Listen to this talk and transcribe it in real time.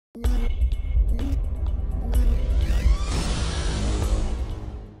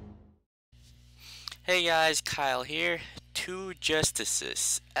Hey guys, Kyle here. Two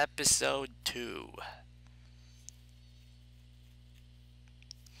Justices, Episode 2.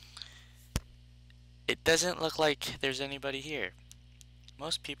 It doesn't look like there's anybody here.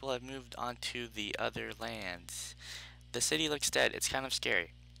 Most people have moved on to the other lands. The city looks dead, it's kind of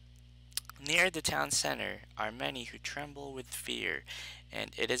scary. Near the town center are many who tremble with fear,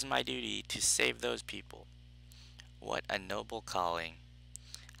 and it is my duty to save those people. What a noble calling.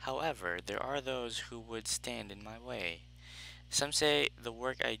 However, there are those who would stand in my way. Some say the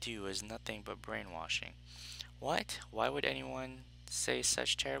work I do is nothing but brainwashing. What? Why would anyone say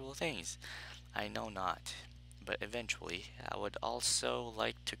such terrible things? I know not. But eventually, I would also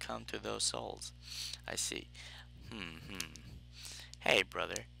like to come to those souls. I see. Hmm. Hey,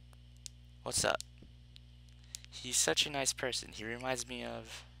 brother. What's up? He's such a nice person. He reminds me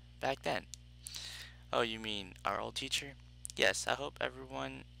of back then. Oh, you mean our old teacher? Yes, I hope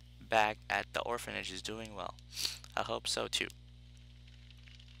everyone back at the orphanage is doing well. I hope so too.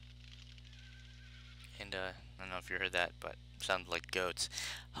 And, I don't know if you heard that, but it sounded like goats.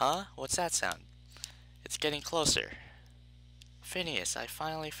 Huh? What's that sound? It's getting closer. Phineas, I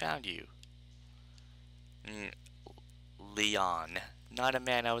finally found you. Mm, Leon. Not a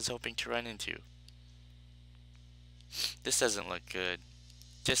man I was hoping to run into. This doesn't look good.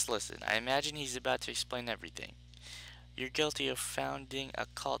 Just listen, I imagine he's about to explain everything. You're guilty of founding a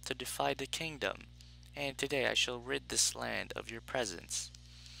cult to defy the kingdom, and today I shall rid this land of your presence.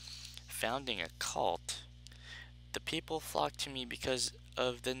 Founding a cult? The people flock to me because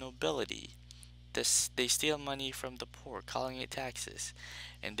of the nobility. They steal money from the poor, calling it taxes,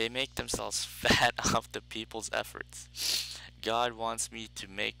 and they make themselves fat off the people's efforts. God wants me to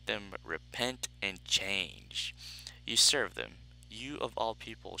make them repent and change. You serve them. You, of all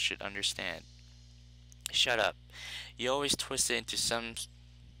people, should understand. Shut up. You always twist it into some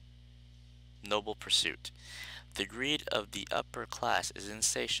noble pursuit. The greed of the upper class is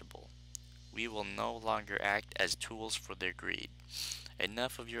insatiable. We will no longer act as tools for their greed.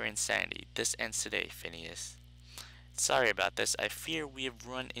 Enough of your insanity. This ends today, Phineas. Sorry about this. I fear we have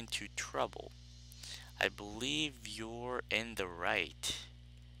run into trouble. I believe you're in the right.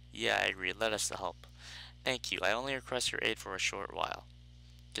 Yeah, I agree. Let us help. Thank you. I only request your aid for a short while.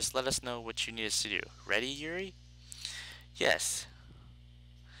 Just let us know what you need us to do. Ready, Yuri? Yes.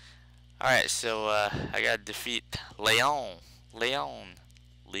 Alright, so, I gotta defeat Leon. Leon.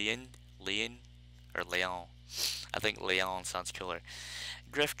 Leon? Leon? Or Leon? I think Leon sounds cooler.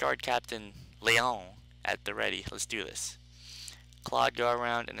 Griff Guard Captain Leon at the ready. Let's do this. Claude, go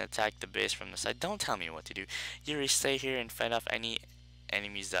around and attack the base from the side. Don't tell me what to do. Yuri, stay here and fight off any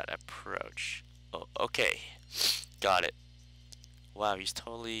enemies that approach. Oh, okay. Got it. Wow, he's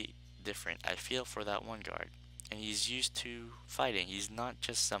totally different. I feel for that one guard. And he's used to fighting. He's not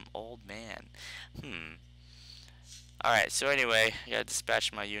just some old man. Alright, so anyway, I gotta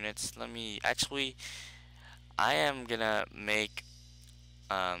dispatch my units. I am gonna make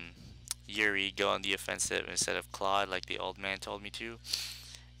Yuri go on the offensive instead of Claude like the old man told me to.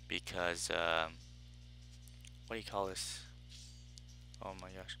 Because, what do you call this? Oh my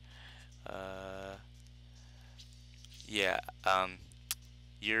gosh. Yeah,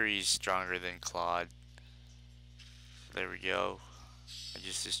 Yuri's stronger than Claude. There we go. I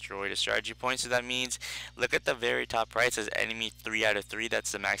just destroyed a strategy point, so that means, look at the very top right, it says enemy 3 out of 3,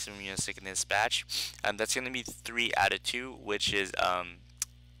 that's the maximum units they can dispatch. That's going to be 3 out of 2, which is,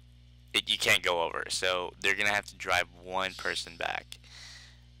 you can't go over, so they're going to have to drive one person back.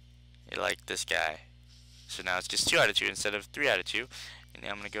 Like this guy. So now it's just 2 out of 2 instead of 3 out of 2. And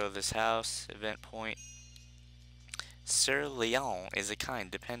now I'm going to go to this house, event point. Sir Leon is a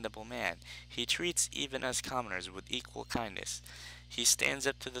kind, dependable man. He treats even us commoners with equal kindness. He stands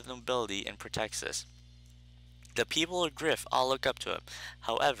up to the nobility and protects us. The people of Griff all look up to him.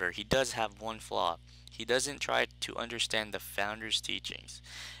 However, he does have one flaw. He doesn't try to understand the founder's teachings.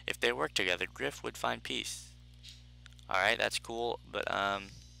 If they worked together, Griff would find peace. Alright, that's cool, but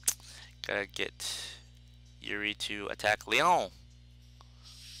gotta get Yuri to attack Leon.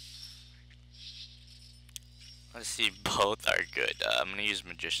 Let's see, both are good. I'm going to use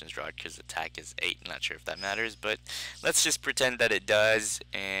Magician's Rod because attack is 8. Not sure if that matters, but let's just pretend that it does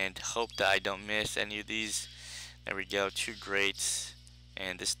and hope that I don't miss any of these. There we go, 2 greats,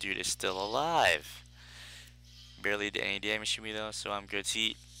 and this dude is still alive. Barely did any damage to me though, so I'm good.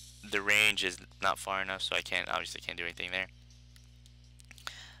 See, the range is not far enough, so I obviously can't do anything there.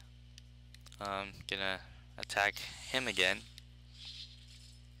 Gonna attack him again.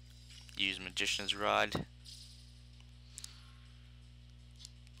 Use Magician's Rod.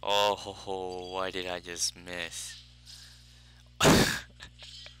 Oh, why did I just miss?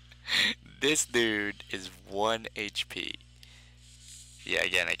 This dude is 1 HP. Yeah,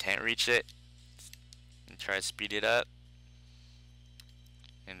 again, I can't reach it. And try to speed it up.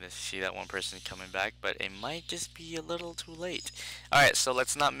 And to see that one person coming back, but it might just be a little too late. Alright, so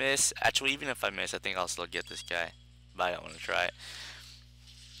let's not miss. Actually, even if I miss, I think I'll still get this guy. But I don't want to try it.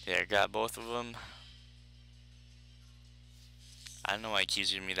 There, got both of them. I don't know why it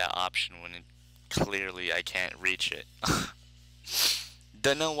keeps giving me that option when it, clearly I can't reach it.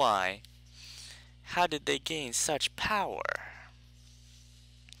 Don't know why. How did they gain such power?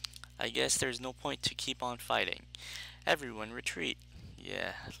 I guess there's no point to keep on fighting. Everyone retreat.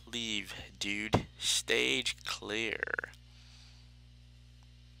 Yeah, leave, dude. Stage clear.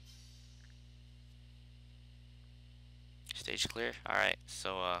 Stage clear? Alright,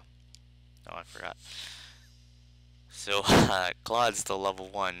 so, oh, I forgot. So, Claude's still level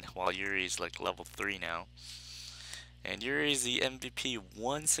 1, while Yuri's like level 3 now. And Yuri's the MVP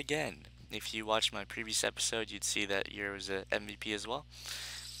once again. If you watched my previous episode, you'd see that Yuri was a MVP as well.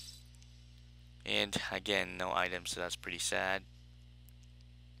 And again, no items, so that's pretty sad.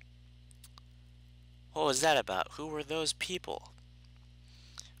 What was that about? Who were those people?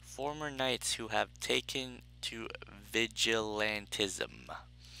 Former knights who have taken to vigilantism.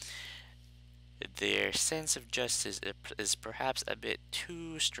 Their sense of justice is perhaps a bit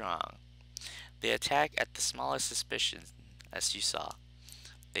too strong. They attack at the smallest suspicion, as you saw.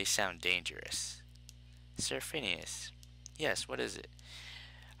 They sound dangerous. Sir Phineas. Yes, what is it?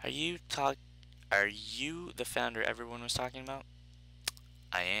 Are you the founder everyone was talking about?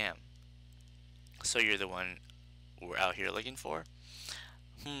 I am. So you're the one we're out here looking for?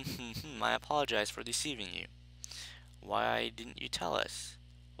 I apologize for deceiving you. Why didn't you tell us?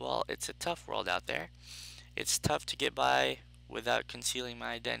 Well, it's a tough world out there. It's tough to get by without concealing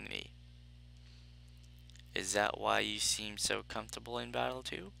my identity. Is that why you seem so comfortable in battle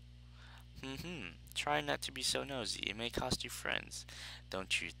too? Try not to be so nosy. It may cost you friends.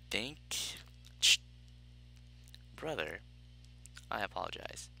 Don't you think? Shh. Brother, I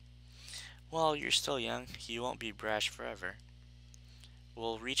apologize. Well, you're still young. You won't be brash forever.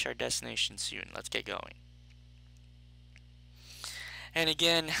 We'll reach our destination soon. Let's get going. And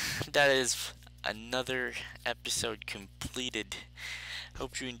again, that is another episode completed.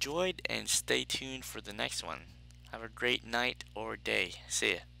 Hope you enjoyed and stay tuned for the next one. Have a great night or day.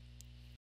 See ya.